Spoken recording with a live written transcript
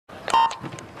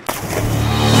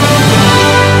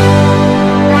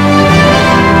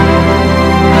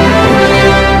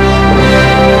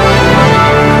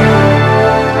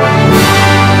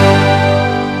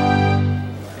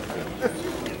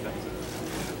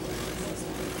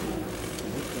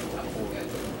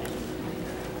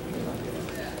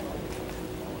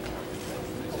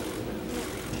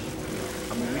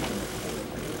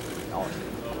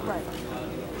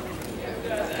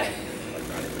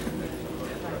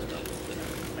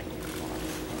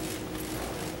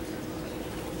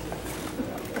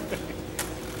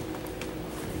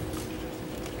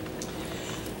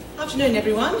Afternoon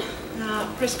everyone.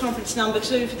 Press conference number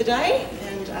 2 for the day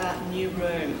and new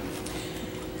room.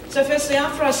 So firstly,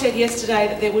 after I said yesterday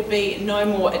that there would be no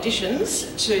more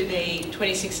additions to the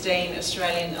 2016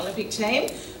 Australian Olympic team,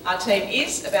 our team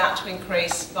is about to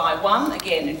increase by 1.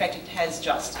 Again, in fact it has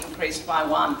just increased by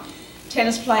 1.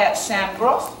 Tennis player Sam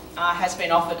Groth has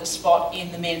been offered a spot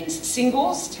in the men's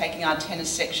singles, taking our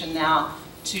tennis section now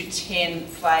to 10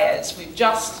 players. We've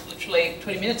just, literally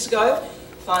 20 minutes ago,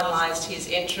 finalised his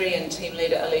entry, and team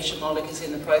leader Alicia Moldick is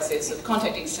in the process of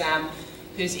contacting Sam,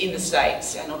 who's in the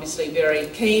States and obviously very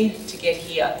keen to get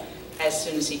here as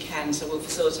soon as he can, so we'll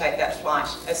facilitate that flight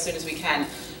as soon as we can.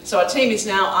 So our team is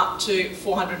now up to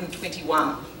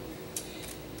 421.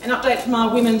 An update from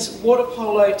our women's water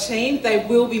polo team. They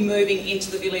will be moving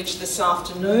into the village this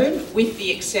afternoon, with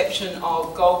the exception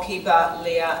of goalkeeper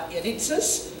Leah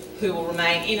Yanitsis, who will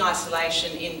remain in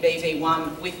isolation in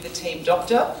BV1 with the team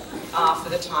doctor for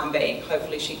the time being.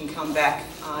 Hopefully she can come back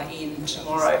in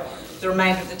tomorrow. The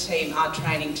remainder of the team are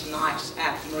training tonight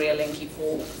at Maria Lenke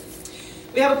Pool.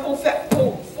 We have a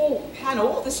full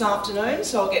panel this afternoon,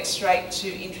 so I'll get straight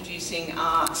to introducing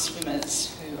our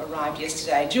swimmers who arrived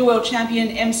yesterday. Dual world champion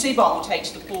Em Seebom will take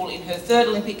to the pool in her 3rd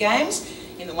Olympic Games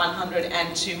in the 100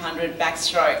 and 200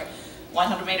 backstroke.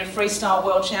 100 metre freestyle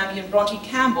world champion Bronte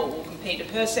Campbell will compete at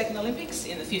her 2nd Olympics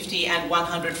in the 50 and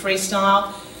 100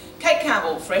 freestyle. Kate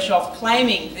Campbell, fresh off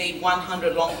claiming the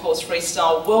 100 long course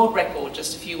freestyle world record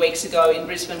just a few weeks ago in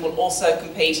Brisbane, will also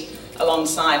compete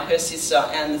alongside her sister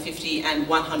and the 50 and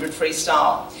 100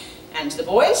 freestyle. And the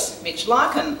boys, Mitch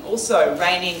Larkin, also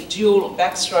reigning dual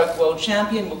backstroke world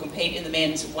champion, will compete in the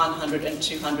men's 100 and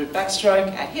 200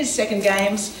 backstroke at his 2nd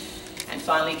Games. And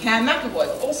finally, Cam McAvoy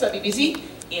will also be busy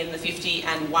in the 50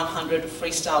 and 100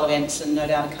 freestyle events, and no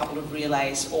doubt a couple of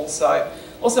relays also.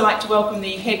 Also like to welcome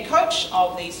the head coach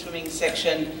of the swimming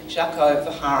section, Jaco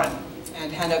Vaharan, and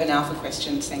hand over now for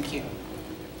questions. Thank you.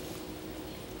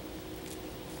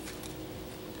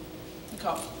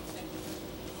 Nicole.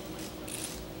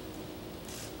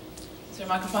 Is there a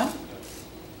microphone?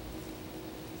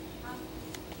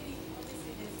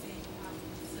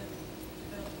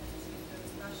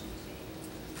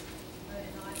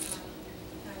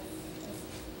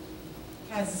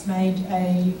 Has made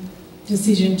a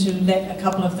decision to let a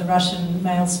couple of the Russian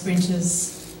male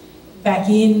sprinters back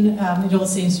in. It all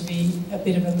seems to be a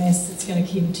bit of a mess that's going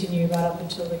to continue right up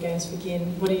until the Games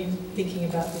begin. What are you thinking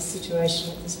about this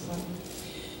situation at this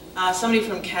point? Somebody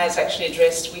from CAS actually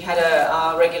addressed, we had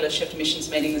our regular chef de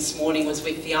missions meeting this morning, was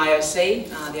with the IOC.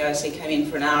 The IOC came in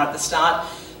for an hour at the start.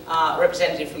 A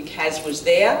representative from CAS was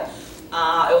there.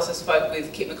 I also spoke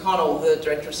with Kit McConnell, the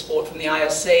Director of Sport from the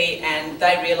IOC, and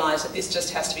they realised that this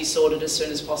just has to be sorted as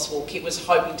soon as possible. Kit was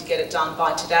hoping to get it done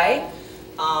by today.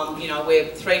 You know, we're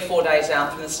 3-4 days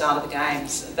out from the start of the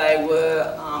Games. They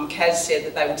were, CAS said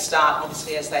that they would start,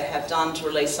 obviously as they have done, to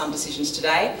release some decisions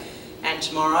today and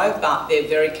tomorrow, but they're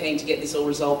very keen to get this all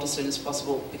resolved as soon as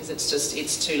possible, because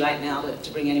it's too late now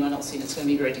to bring anyone else in. It's going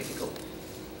to be very difficult.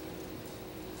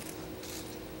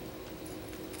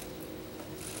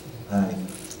 Hi.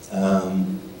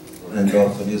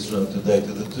 Randolph in Israel today.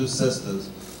 To the two sisters,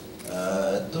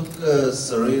 it took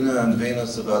Serena and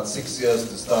Venus about 6 years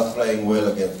to start playing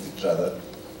well against each other,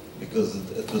 because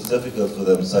it was difficult for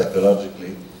them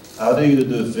psychologically. How do you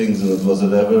do things? Was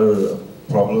it ever a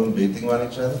problem beating one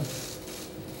each other?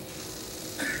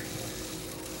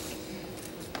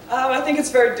 I think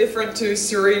it's very different to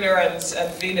Serena and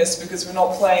Venus, because we're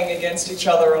not playing against each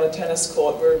other on a tennis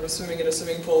court. We're swimming in a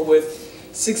swimming pool with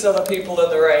 6 other people in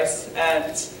the race,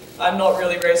 and I'm not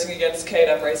really racing against Kate,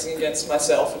 I'm racing against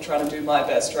myself and trying to do my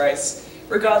best race,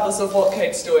 regardless of what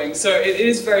Kate's doing. So it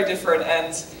is very different,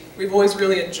 and we've always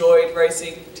really enjoyed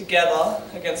racing together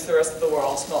against the rest of the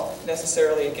world, not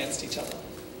necessarily against each other.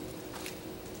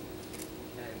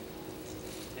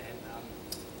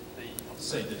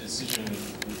 Obviously the decision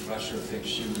with Russia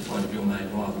affects you with one of your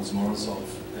main rivals, Morozov,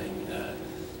 being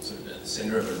sort of at the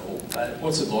centre of it all.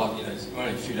 What's it like, you know, we're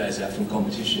only a few days out from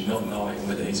competition, not knowing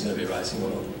whether he's going to be racing or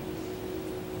not?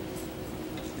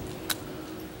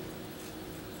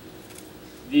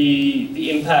 The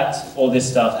impact all this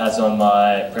stuff has on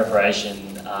my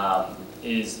preparation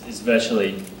is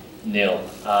virtually nil.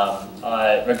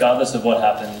 Regardless of what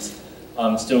happens,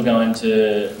 I'm still going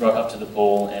to rock up to the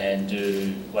pool and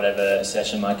do whatever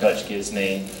session my coach gives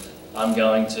me. I'm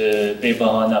going to be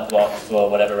behind that block for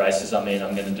whatever races I'm in.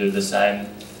 I'm going to do the same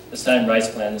race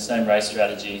plan, the same race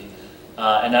strategy,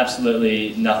 and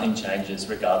absolutely nothing changes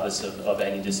regardless of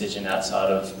any decision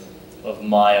outside of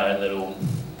my own little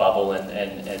bubble and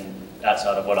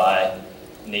outside of what I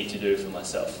need to do for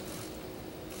myself.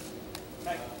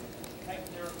 Kate,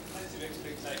 there are plenty of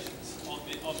expectations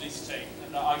of this team,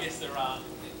 and I guess there aren't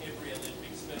every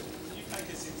Olympics, but can you take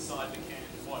us inside the camp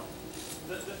what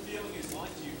the feeling is like?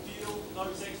 Do you feel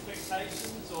those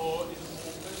expectations, or is it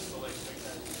more personal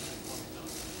expectations?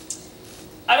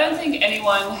 I don't think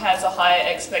anyone has a higher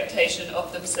expectation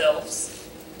of themselves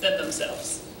than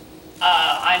themselves.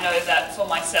 I know that for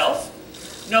myself,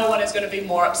 no one is going to be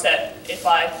more upset if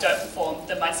I don't perform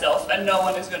than myself, and no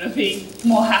one is going to be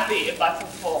more happy if I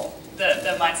perform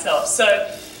than myself.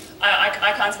 So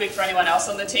I can't speak for anyone else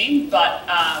on the team, but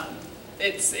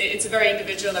it's a very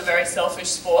individual and a very selfish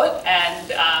sport,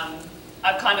 and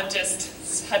I've kind of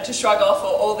just had to shrug off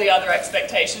all the other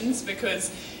expectations,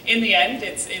 because in the end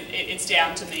it's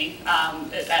down to me,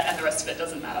 and the rest of it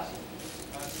doesn't matter.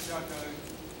 Joko,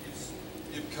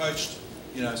 you've coached,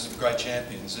 you know, some great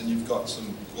champions, and you've got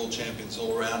some world champions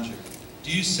all around you.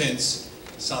 Do you sense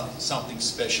something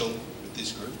special with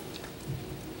this group?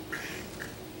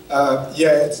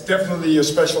 Yeah, it's definitely a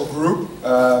special group.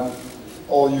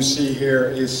 All you see here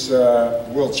is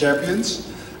world champions.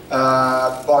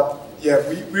 But yeah,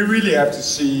 we really have to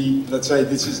see, let's say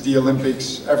this is the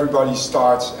Olympics, everybody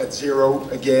starts at zero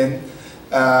again.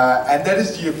 And that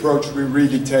is the approach we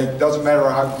really take. Doesn't matter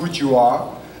how good you are,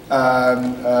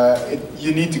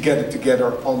 you need to get it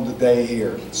together on the day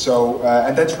here. So,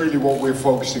 and that's really what we're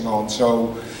focusing on.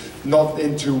 So, not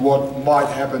into what might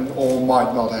happen or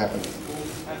might not happen.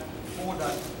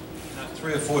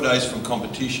 3 or 4 days from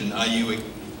competition, are you at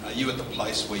the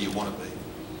place where you want to be?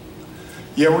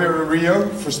 Yeah, we're in Rio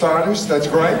for starters. That's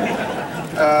great.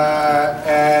 Yeah,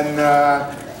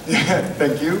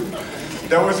 thank you.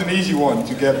 That was an easy one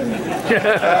to get me.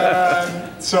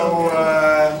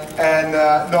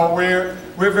 No,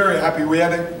 we're very happy. We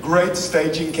had a great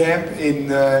staging camp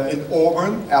in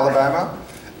Auburn, Alabama.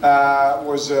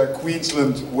 Was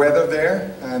Queensland weather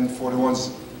there, and for the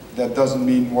ones that doesn't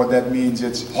mean what that means,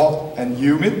 it's hot and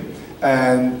humid,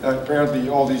 and apparently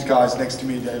all these guys next to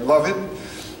me, they love it.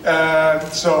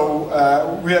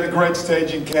 We had a great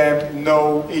staging camp,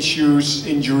 no issues,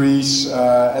 injuries,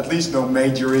 at least no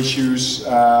major issues,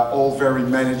 all very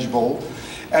manageable,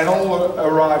 and all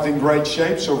arrived in great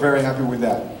shape, so very happy with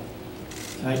that.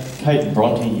 Kate and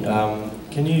Bronte,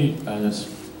 can you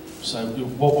so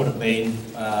what would it mean,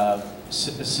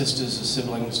 sisters or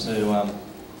siblings,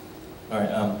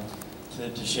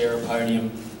 to share a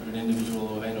podium at an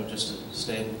individual event, or just to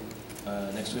stand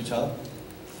next to each other?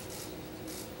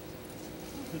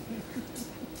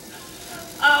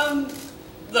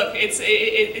 Look,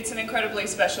 it's an incredibly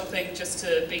special thing just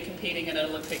to be competing in an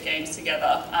Olympic Games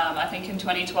together. I think in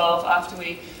 2012, after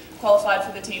we qualified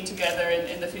for the team together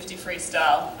in the 50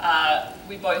 freestyle,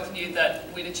 we both knew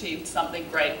that we'd achieved something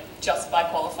great just by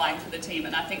qualifying for the team,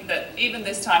 and I think that even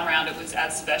this time around it was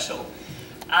as special.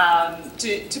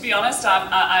 To be honest,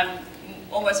 I'm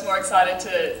almost more excited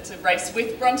to race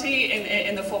with Bronte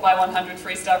in the 4x100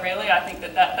 freestyle relay. I think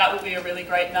that would be a really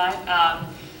great night.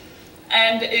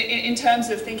 And in terms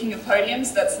of thinking of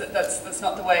podiums, that's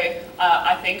not the way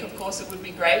I think. Of course, it would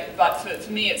be great, but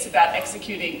for me, it's about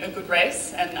executing a good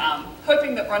race and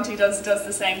hoping that Bronte does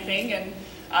the same thing. And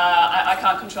I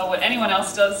can't control what anyone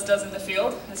else does in the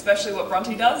field, especially what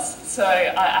Bronte does. So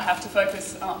I have to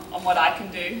focus on what I can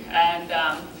do, and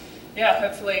yeah,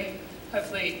 hopefully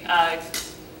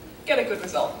get a good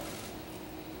result.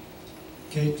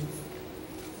 Kate,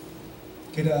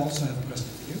 I also have a question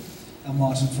for you. I'm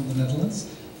Martin from the Netherlands.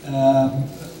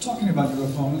 Talking about your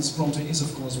opponents, Bronte is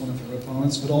of course one of your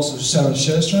opponents, but also Sarah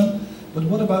Sjöström. But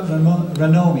what about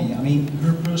Ranomi? I mean,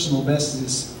 her personal best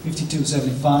is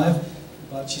 52.75,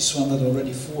 but she swam that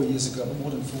already 4 years ago,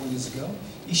 more than 4 years ago.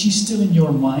 Is she still in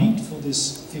your mind for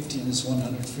this 50 and this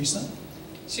 100 freestyle?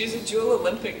 She's a dual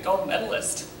Olympic gold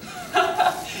medalist.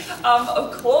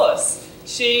 Of course.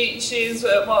 She's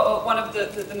one of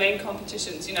the main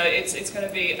competitions. You know, it's going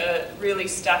to be a really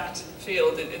stacked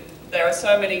field. There are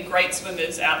so many great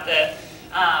swimmers out there,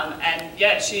 and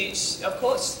yeah, of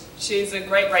course, she's a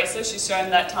great racer. She's shown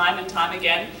that time and time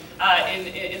again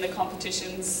in the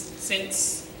competitions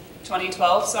since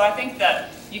 2012. So I think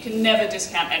that you can never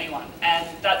discount anyone, and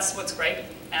that's what's great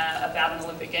about an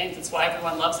Olympic Games. It's why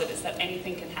everyone loves it, is that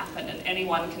anything can happen and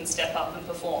anyone can step up and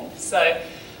perform. So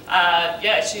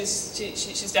yeah,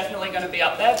 she's definitely going to be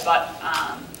up there, but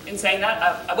in saying that,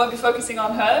 I won't be focusing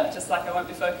on her, just like I won't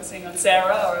be focusing on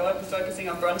Sarah, or I won't be focusing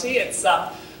on Bronte. It's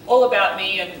all about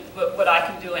me and what I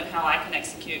can do and how I can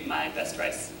execute my best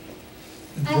race.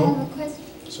 I have a question.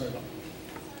 Sorry,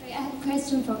 I have a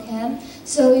question for Cam.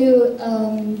 So you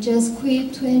just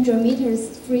quit 200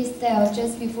 meters freestyle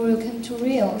just before you came to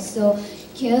Rio. So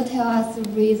can you tell us the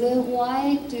reason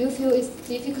why? Do you feel it's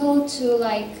difficult to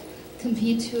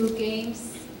compete 2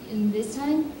 games in this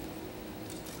time?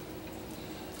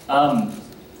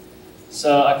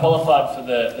 So I qualified for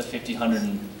the 50, 100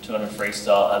 and 200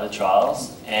 freestyle at the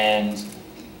trials, and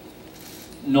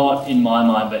not in my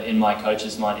mind, but in my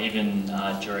coach's mind, even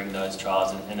during those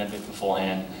trials and a bit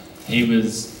beforehand, he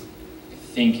was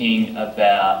thinking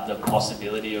about the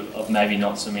possibility of maybe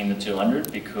not swimming the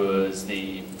 200 because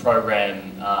the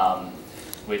program,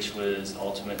 which was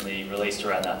ultimately released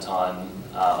around that time,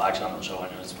 actually I'm not sure when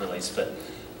it was released, but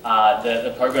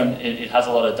the program, it has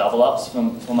a lot of double ups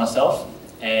for myself,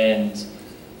 and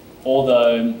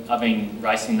although I've been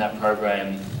racing that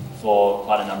program for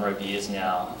quite a number of years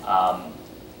now,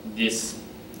 this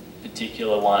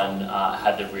particular one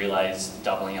had the relays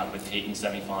doubling up with heat and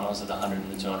semi-finals of the 100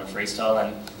 and the 200 freestyle,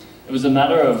 and it was a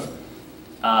matter of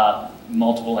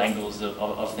multiple angles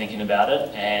of thinking about it,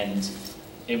 and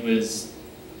it was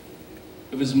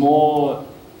more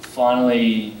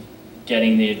finally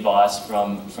getting the advice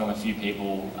from a few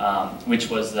people, which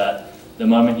was that the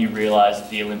moment you realise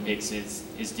the Olympics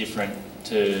is different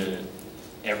to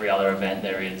every other event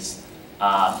there is,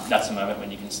 that's the moment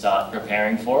when you can start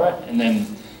preparing for it. And then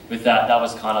with that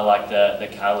was kind of like the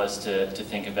catalyst to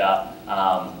think about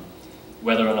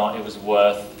whether or not it was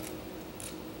worth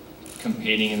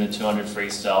competing in the 200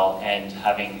 freestyle and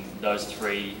having those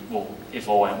three, well, if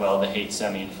all went well, the heat,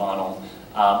 semi and final,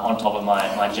 on top of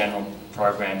my general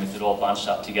program with it all bunched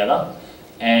up together.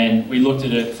 And we looked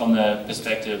at it from the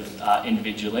perspective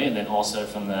individually, and then also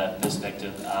from the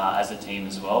perspective as a team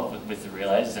as well with the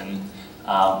relays. And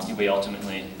we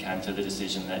ultimately came to the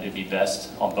decision that it would be best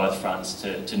on both fronts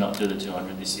to not do the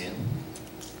 200 this year.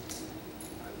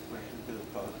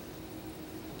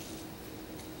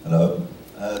 Hello,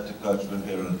 to Coach Van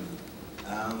Heeren.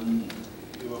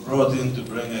 You were brought in to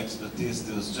bring expertise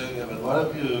to Australia,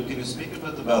 but can you speak a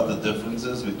bit about the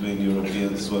differences between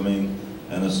European swimming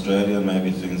and Australia,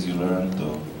 maybe things you learned?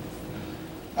 Or?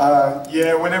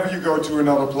 Yeah, whenever you go to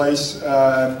another place,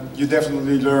 you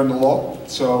definitely learn a lot.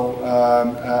 So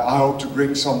I hope to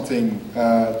bring something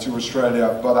to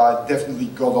Australia, but I definitely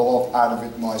got a lot out of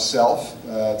it myself.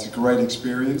 It's a great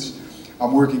experience.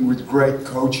 I'm working with great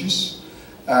coaches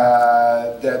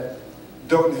that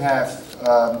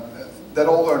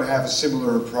all don't have a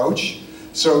similar approach.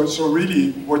 So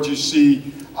really, what you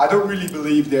see, I don't really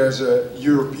believe there's a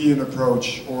European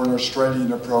approach or an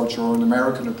Australian approach or an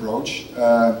American approach.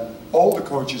 All the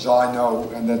coaches I know,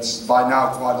 and that's by now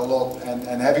quite a lot,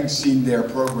 and having seen their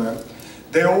program,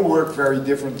 they all work very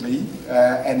differently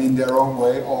and in their own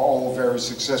way, all very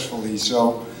successfully.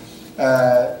 So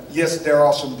yes, there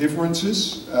are some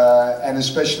differences, and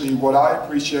especially what I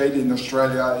appreciate in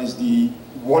Australia is the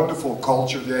wonderful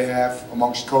culture they have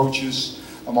amongst coaches,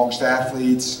 amongst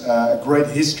athletes, a great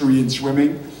history in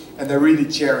swimming, and they really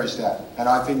cherish that. And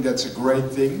I think that's a great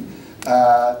thing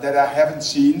that I haven't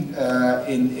seen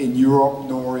in Europe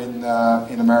nor in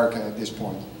America at this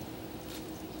point.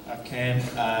 Cam,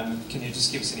 can you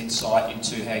just give us an insight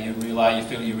into how you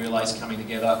feel your relays coming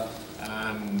together?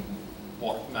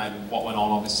 What went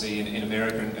on obviously in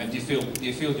America, and do you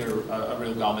feel you're a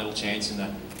real gold medal chance in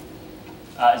that?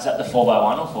 Is that the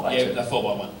 4x1 or 4x2? Yeah, the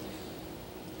 4x1.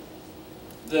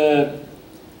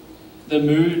 The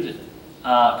mood,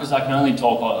 because I can only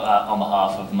talk on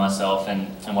behalf of myself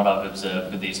and what I've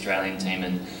observed with the Australian team,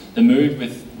 and the mood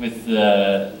with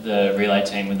the relay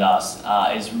team with us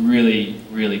is really,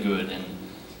 really good, and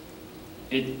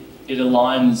it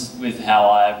aligns with how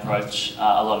I approach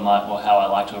how I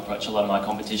like to approach a lot of my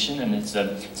competition, and it's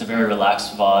a very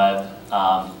relaxed vibe,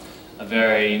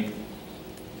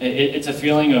 it's a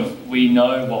feeling of we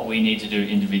know what we need to do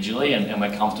individually, and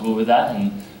we're comfortable with that,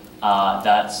 and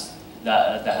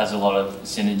that has a lot of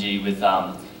synergy with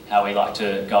how we like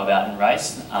to go about and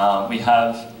race.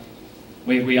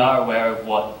 We are aware of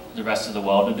what the rest of the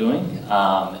world are doing,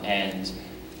 and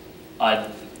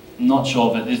I'm not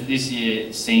sure, but this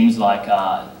year seems like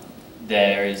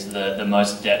there is the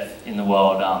most depth in the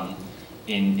world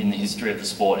in the history of the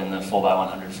sport in the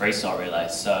 4x100 freestyle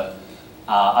relays. So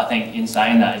I think in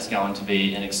saying that, it's going to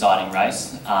be an exciting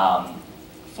race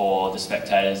for the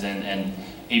spectators and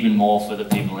even more for the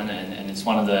people in it, and it's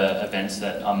one of the events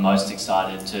that I'm most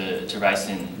excited to race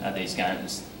in at these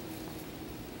games.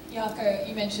 Jaco,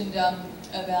 you mentioned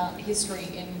about history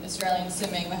in Australian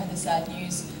swimming. We had the sad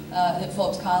news that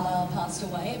Forbes Carlisle passed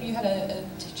away. Have you had a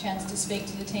chance to speak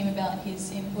to the team about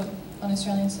his input on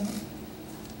Australian swimming?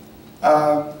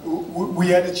 We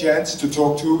had a chance to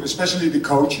talk to, especially the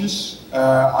coaches.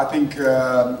 I think,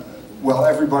 well,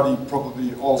 everybody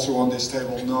probably also on this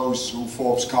table knows who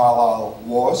Forbes Carlisle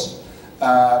was.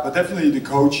 But definitely the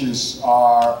coaches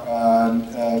are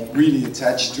really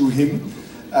attached to him.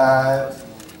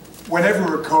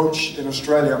 whenever a coach in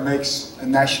Australia makes a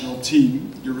national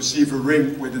team, you receive a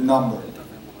ring with a number.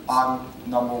 I'm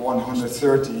number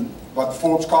 113, but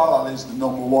Forbes Carlyle is the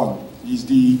number 1. He's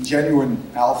the genuine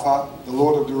alpha, the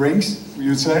Lord of the Rings, we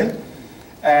would say.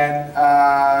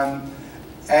 And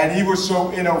he was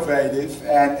so innovative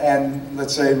and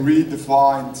let's say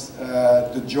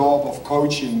redefined the job of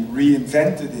coaching,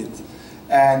 reinvented it.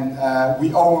 And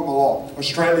we owe him a lot.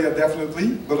 Australia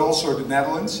definitely, but also the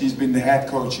Netherlands. He's been the head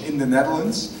coach in the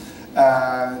Netherlands.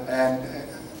 And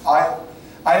I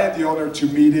had the honor to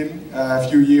meet him a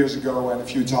few years ago and a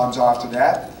few times after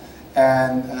that.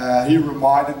 And he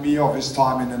reminded me of his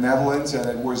time in the Netherlands, and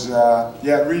it was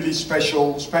yeah, really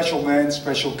special man,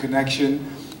 special connection,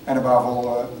 and above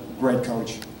all, a great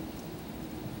coach.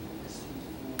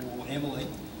 Emily,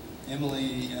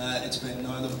 it's been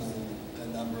notable, a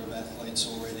number of athletes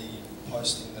already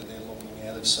posting that they're logging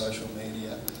out of social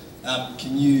media.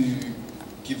 Can you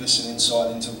give us an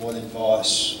insight into what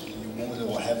advice you would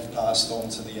or have passed on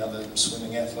to the other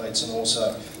swimming athletes, and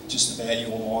also just about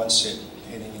your mindset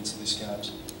heading into this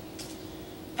Games?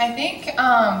 I think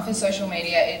for social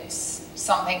media, it's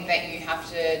something that you have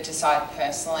to decide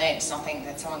personally. It's nothing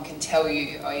that someone can tell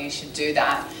you, oh, you should do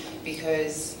that,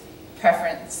 because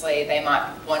preferentially they might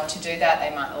want to do that,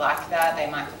 they might like that, they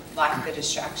might like the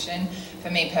distraction. For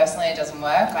me personally, it doesn't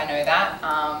work, I know that,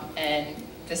 and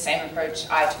the same approach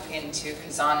I took into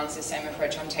Kazan is the same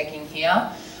approach I'm taking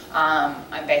here.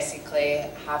 I basically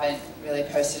haven't really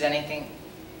posted anything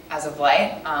as of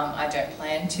late. I don't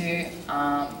plan to,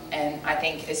 and I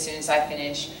think as soon as I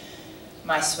finish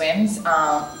my swims,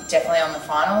 definitely on the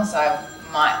finals, I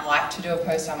might like to do a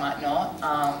post, I might not,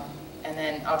 and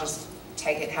then I'll just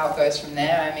take it how it goes from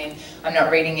there. I mean, I'm not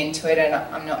reading into it, and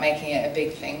I'm not making it a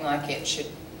big thing like it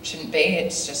shouldn't be.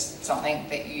 It's just something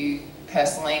that you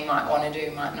personally might want to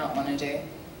do, might not want to do. I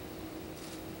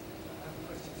have a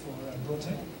question for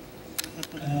Bronte.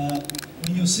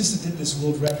 When your sister did this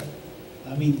world record,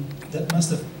 I mean, that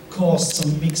must have caused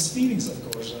some mixed feelings, of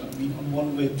course. I mean, on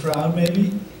one way proud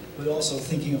maybe, but also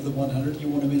thinking of the 100, you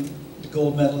want to win the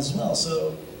gold medal as well.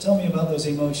 So tell me about those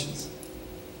emotions.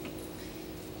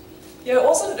 Yeah, it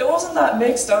wasn't that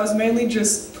mixed. I was mainly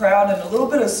just proud and a little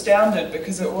bit astounded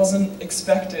because it wasn't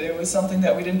expected. It was something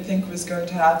that we didn't think was going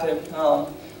to happen.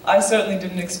 I certainly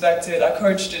didn't expect it. I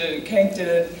coached it and Kate did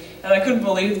it, and I couldn't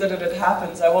believe that it had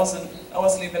happened. I wasn't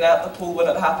even at the pool when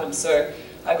it happened, so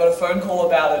I got a phone call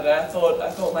about it, and I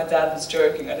thought my dad was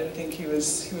joking. I didn't think he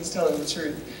was telling the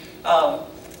truth. But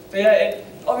yeah,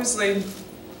 obviously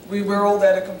we were all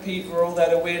there to compete. We're all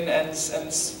there to win, and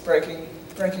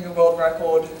breaking a world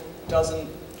record doesn't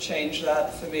change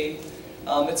that for me.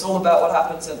 It's all about what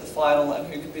happens at the final and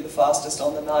who can be the fastest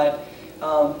on the night.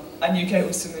 I knew Kate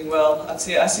was swimming well. I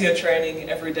see her training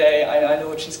every day. I know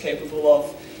what she's capable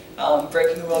of.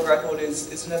 Breaking the world record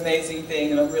is an amazing thing,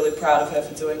 and I'm really proud of her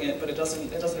for doing it. But it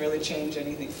doesn't really change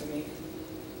anything for me.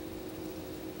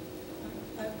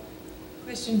 A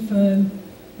question for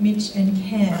Mitch and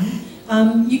Cam.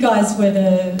 You guys were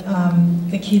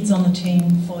the kids on the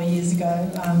team 4 years ago.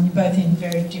 You're both in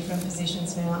very different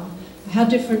positions now. How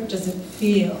different does it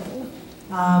feel?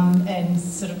 And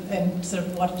sort of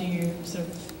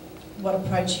what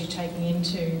approach are you taking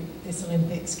into this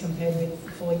Olympics compared with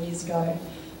 4 years ago?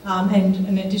 And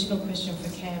an additional question for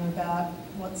Cam about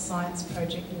what science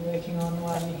project you're working on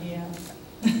while you're here.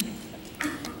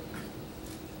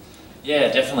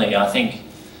 Yeah, definitely. I think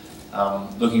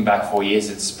looking back 4 years,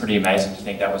 it's pretty amazing to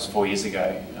think that was 4 years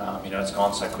ago. You know, it's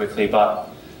gone so quickly, but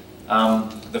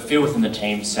the feel within the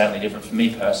team is certainly different. For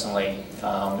me personally,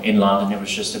 in London, it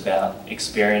was just about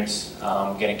experience,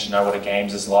 getting to know what a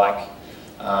Games is like,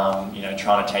 you know,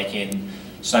 trying to take in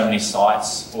so many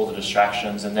sights, all the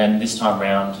distractions, and then this time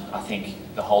round, I think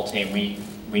the whole team, we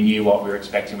knew what we were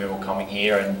expecting. We were coming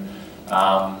here, and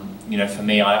you know, for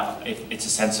me, it's a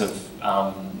sense of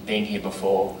being here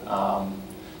before.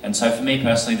 And so for me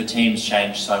personally, the team's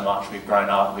changed so much. We've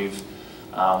grown up.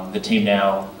 The team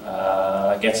now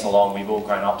gets along. We've all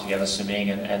grown up together swimming,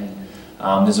 and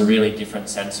there's a really different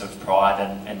sense of pride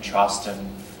and trust, and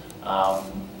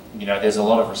you know, there's a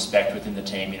lot of respect within the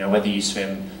team. You know, whether you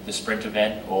swim the sprint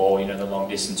event or, you know, the long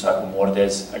distance open water,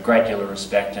 there's a great deal of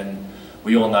respect, and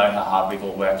we all know how hard we've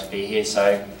all worked to be here.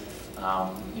 So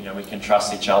you know, we can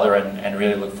trust each other and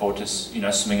really look forward to, you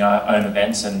know, swimming our own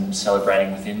events and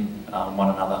celebrating within one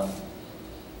another.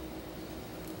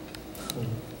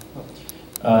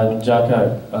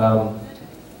 Jacko,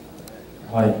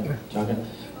 hi, Jacko.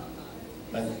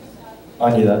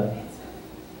 I knew that.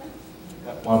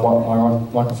 My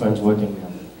microphone's working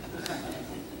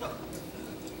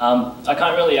I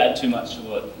can't really add too much to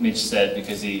what Mitch said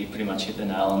because he pretty much hit the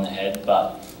nail on the head,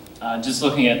 but just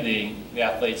looking at the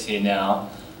athletes here now,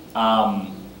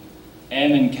 Em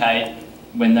and Kate,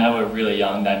 when they were really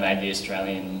young, they made the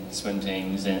Australian swim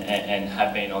teams and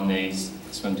have been on these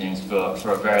swim teams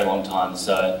for a very long time.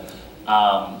 So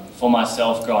for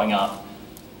myself growing up,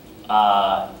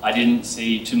 I didn't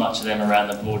see too much of them around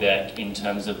the pool deck in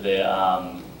terms of their,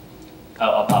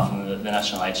 apart from the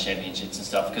National Age Championships and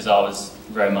stuff, because I was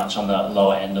very much on the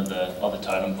lower end of the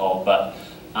totem pole. But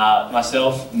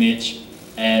myself, Mitch,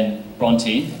 and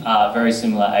Bronte, very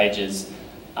similar ages.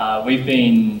 We've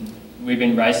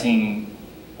been racing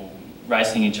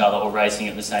each other or racing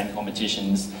at the same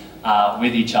competitions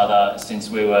with each other since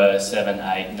we were 7,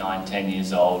 8, 9, 10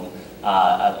 years old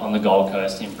on the Gold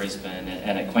Coast, in Brisbane,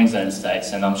 and at Queensland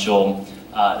States. And I'm sure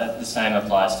that the same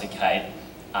applies to Kate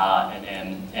and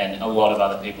Em and a lot of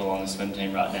other people on the swim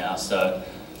team right now. So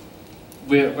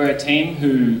we're a team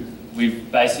who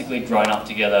we've basically grown up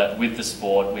together with the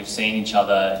sport. We've seen each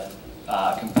other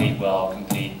compete well,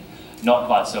 compete not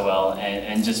quite so well,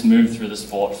 and just move through the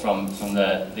sport from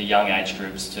the young age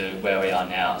groups to where we are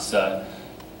now. So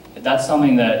that's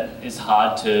something that is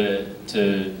hard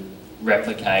to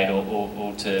replicate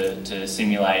or to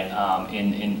simulate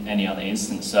in any other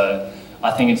instance. So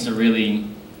I think it's a really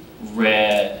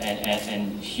rare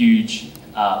and huge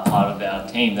part of our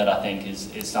team that I think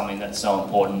is something that's so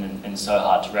important and so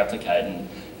hard to replicate, and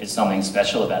it's something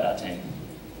special about our team.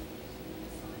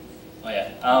 Oh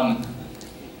yeah.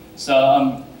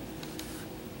 So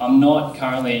I'm not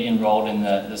currently enrolled in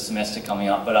the semester coming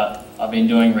up, but I've been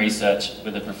doing research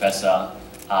with a professor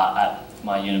at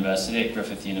my university, at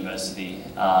Griffith University,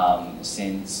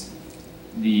 since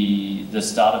the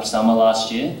start of summer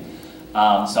last year. So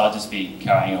I'll just be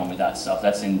carrying on with that stuff.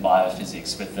 That's in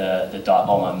biophysics with the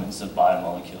dipole moments of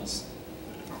biomolecules.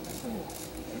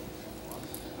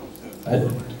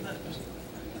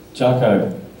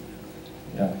 Jarko,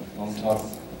 yeah,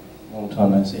 long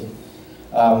time no see.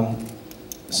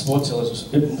 Sports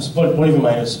Illustrated, what have you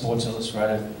made of Sports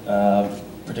Illustrated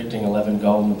predicting 11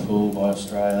 gold in the pool by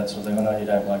Australia, that sort of thing? I know you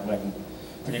don't like making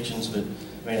predictions, but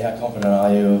I mean, how confident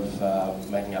are you of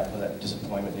making up for that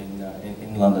disappointment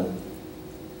in London?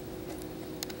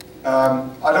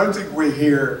 I don't think we're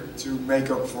here to make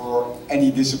up for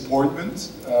any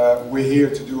disappointment. We're here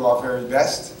to do our very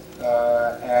best,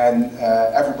 and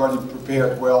everybody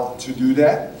prepared well to do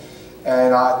that.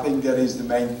 And I think that is the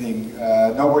main thing.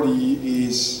 Nobody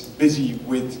is busy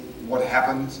with what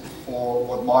happened or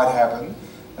what might happen.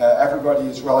 Everybody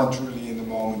is well and truly in the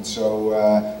moment, so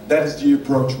that is the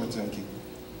approach we're taking.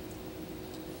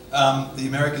 The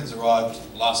Americans arrived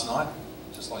last night,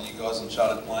 just like you guys on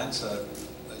chartered planes, so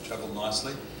they travelled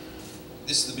nicely.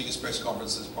 This is the biggest press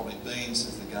conference there's probably been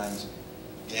since the games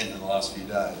began in the last few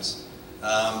days.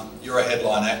 You're a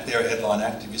headline act, they're a headline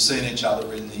act. Have you seen each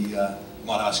other in the, I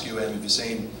might ask you, Em, have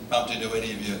you bumped into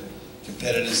any of your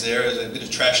competitors there? Is there a bit of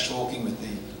trash talking with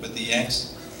the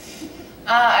Yanks?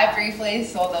 I briefly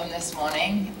saw them this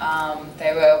morning.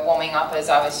 They were warming up as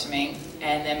I was swimming,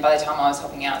 and then by the time I was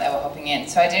hopping out, they were hopping in.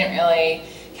 So I didn't really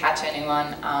catch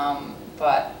anyone,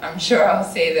 but I'm sure I'll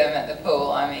see them at the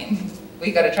pool. I mean,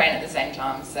 we got to train at the same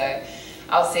time, so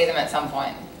I'll see them at some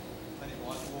point.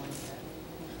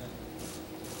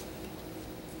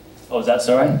 What was that,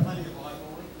 sorry?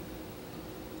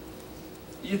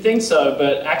 You think so,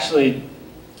 but actually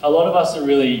a lot of us are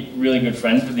really, really good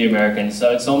friends with the Americans,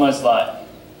 so it's almost like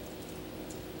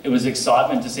it was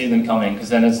excitement to see them coming, because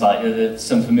then it's like there's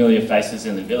some familiar faces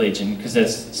in the village, and because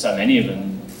there's so many of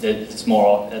them, there's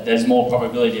more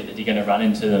probability that you're going to run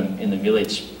into them in the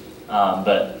village.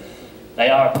 But they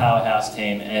are a powerhouse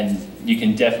team, and you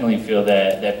can definitely feel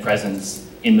their presence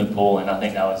in the pool, and I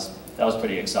think that was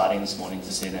pretty exciting this morning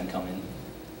to see them come in.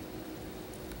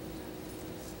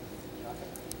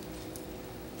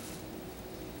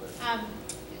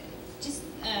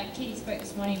 Kitty spoke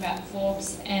this morning about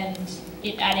Forbes and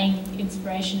it adding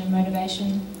inspiration and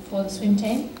motivation for the swim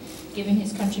team, given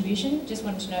his contribution. Just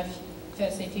wanted to know,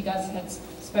 firstly, if you guys had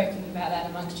spoken about that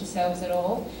amongst yourselves at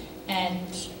all,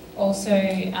 and also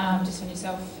just on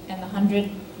yourself and the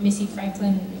 100, Missy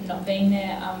Franklin not being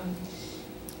there.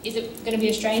 Is it going to be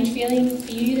a strange feeling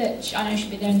for you that I know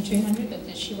she'll be there in the 200, but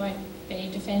that she won't be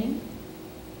defending?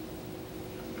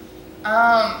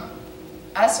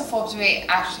 As for Forbes,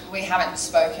 we haven't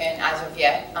spoken as of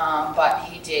yet, but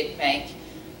he did make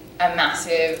a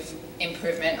massive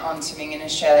improvement on swimming in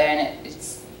Australia, and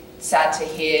it's sad to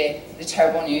hear the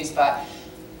terrible news, but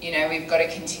you know, we've got to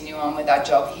continue on with our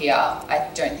job here. I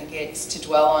don't think it's to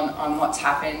dwell on what's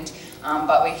happened,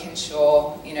 but we can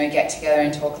sure, you know, get together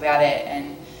and talk about it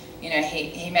and you know,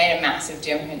 he made a massive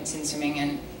difference in swimming,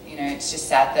 and you know, it's just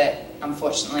sad that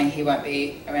unfortunately he won't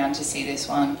be around to see this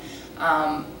one.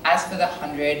 As for the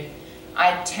 100,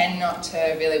 I tend not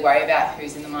to really worry about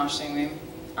who's in the marshalling room.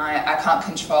 I can't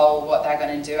control what they're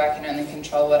going to do, I can only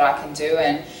control what I can do,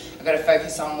 and I've got to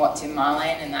focus on what's in my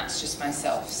lane, and that's just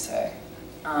myself. So,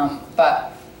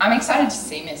 but I'm excited to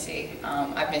see Missy.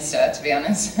 I've missed her, to be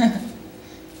honest.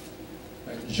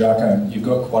 Jacques, you've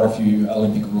got quite a few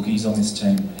Olympic rookies on this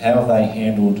team. How have they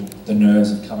handled the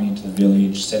nerves of coming into the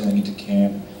village, settling into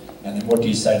camp, and then what do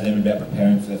you say to them about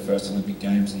preparing for their first Olympic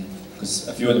Games? And because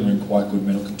a few of them are in quite good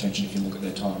medal contention if you look at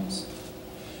their times.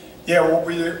 Yeah,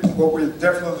 what we're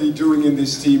definitely doing in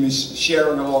this team is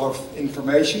sharing a lot of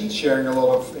information, sharing a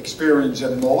lot of experience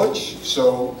and knowledge.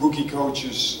 So rookie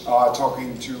coaches are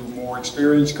talking to more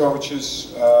experienced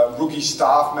coaches, rookie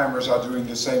staff members are doing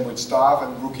the same with staff,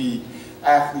 and rookie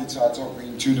athletes are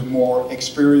talking to the more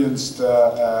experienced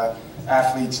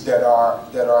athletes that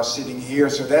are sitting here.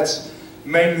 So that's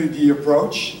mainly the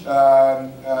approach.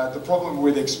 The problem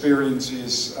with experience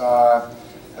is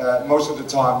most of the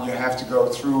time you have to go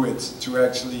through it to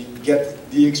actually get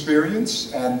the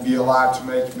experience and be allowed to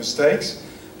make mistakes.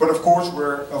 But of course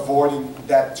we're avoiding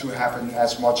that to happen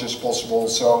as much as possible.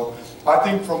 So I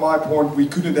think from my point we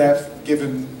couldn't have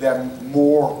given them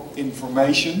more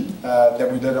information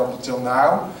than we did up until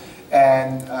now.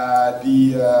 And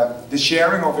the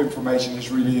sharing of information is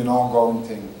really an ongoing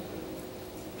thing.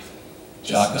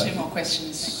 Just 2 more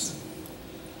questions, thanks.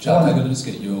 Jacques, I'm going to just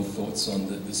get your thoughts on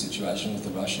the situation with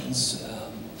the Russians.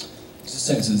 It just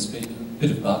seems there's been a bit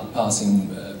of buck passing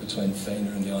between FINA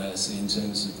and the IOC in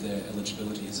terms of their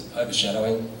eligibility. Is it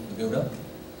overshadowing the build-up?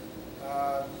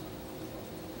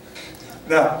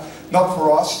 No, not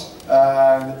for us.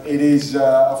 It is,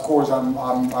 of course,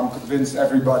 I'm convinced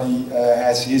everybody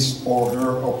has his or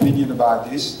her opinion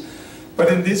about this. But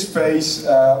in this phase,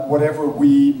 whatever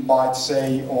we might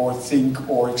say or think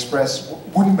or express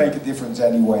wouldn't make a difference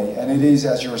anyway. And it is,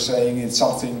 as you're saying, it's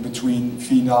something between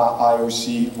FINA,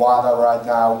 IOC, WADA right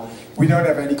now. We don't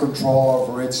have any control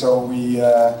over it, so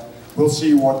we'll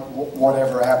see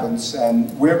whatever happens,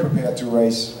 and we're prepared to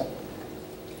race.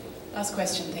 Last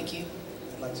question, thank you.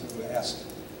 I'd like to ask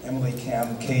Emily,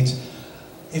 Cam, Kate,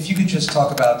 if you could just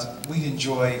talk about, we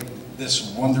enjoy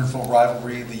this wonderful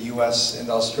rivalry, the US and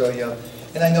Australia.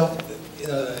 And I know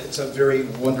it's a very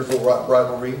wonderful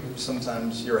rivalry.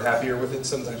 Sometimes you're happier with it,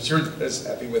 sometimes you're not as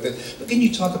happy with it. But can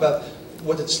you talk about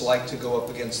what it's like to go up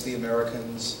against the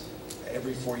Americans?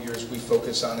 Every 4 years we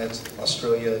focus on it,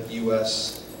 Australia,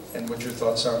 US, and what your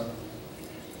thoughts are?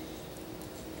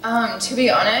 To be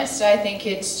honest, I think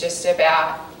it's just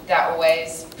about that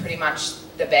always pretty much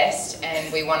the best,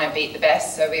 and we want to beat the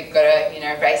best, so we've got to, you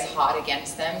know, race hard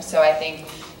against them. So I think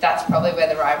that's probably where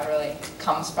the rivalry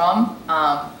comes from.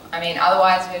 I mean,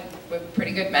 otherwise we're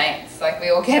pretty good mates. Like, we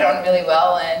all get on really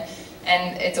well,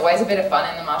 and it's always a bit of fun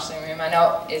in the marshalling room. I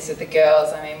know it is with the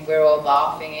girls. I mean, we're all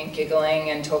laughing and giggling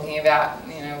and talking about,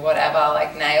 you know, whatever,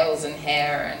 like nails and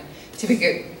hair and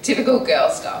typical girl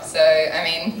stuff. So I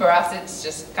mean, for us it's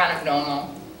just kind of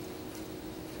normal.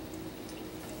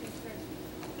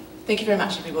 Thank you very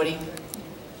much, everybody.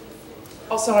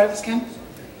 Oh, sorry, this Cam?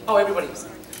 Oh, everybody.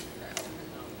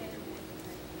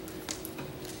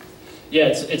 Yeah,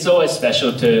 it's always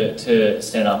special to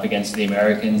stand up against the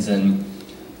Americans, and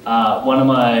one of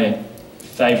my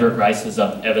favourite races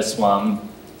I've ever swum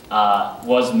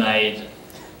was made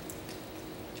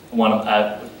one of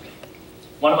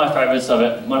my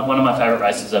favourite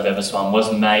races I've ever swum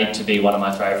was made to be one of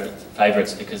my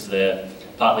favourites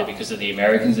partly because of the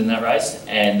Americans in that race,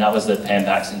 and that was the Pan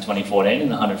Pacs in 2014 in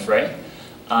the 100 free.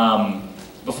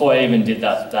 Before I even did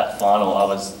that final, I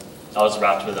was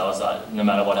wrapped with it. I was like, no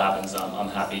matter what happens, I'm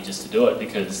happy just to do it,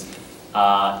 because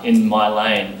in my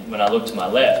lane, when I looked to my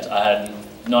left, I had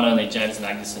not only James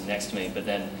Magnussen next to me, but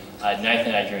then I had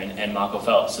Nathan Adrian and Michael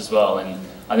Phelps as well. And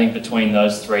I think between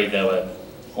those three, there were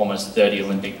almost 30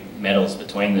 Olympic medals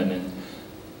between them. And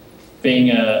being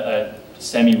a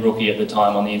semi-rookie at the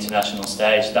time on the international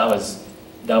stage, that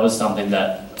was something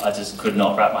that I just could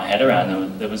not wrap my head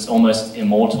around. It was almost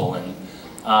immortal. And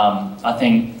I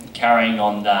think carrying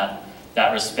on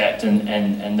that respect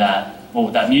and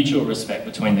that mutual respect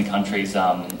between the countries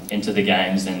into the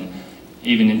games, and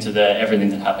even into everything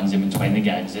that happens in between the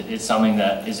games, it's something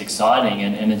that is exciting,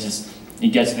 and it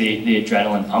gets the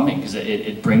adrenaline pumping, because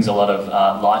it brings a lot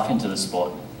of life into the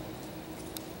sport.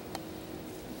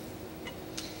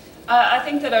 I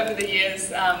think that over the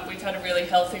years we've had a really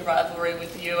healthy rivalry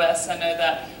with the US. I know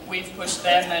that we've pushed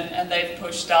them and they've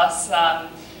pushed us.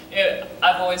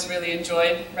 I've always really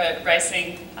enjoyed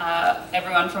racing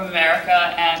everyone from America,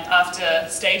 and after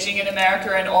staging in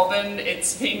America in Auburn,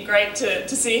 it's been great to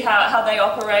see how they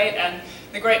operate and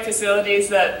the great facilities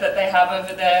that they have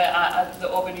over there. At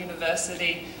the Auburn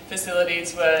University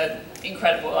facilities were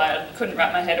incredible. I couldn't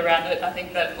wrap my head around it. I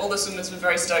think that all the swimmers were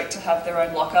very stoked to have their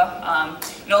own locker,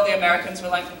 and all the Americans were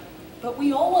like, but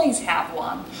we always have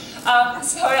one.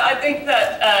 So I think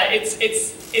that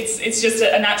it's just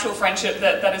a natural friendship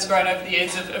that has grown over the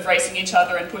years of racing each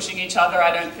other and pushing each other.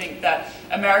 I don't think that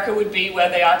America would be where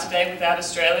they are today without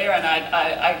Australia, and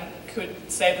I could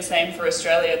say the same for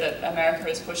Australia, that America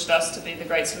has pushed us to be the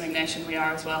great swimming nation we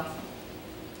are as well.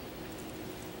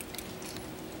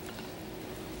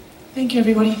 Thank you,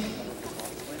 everybody.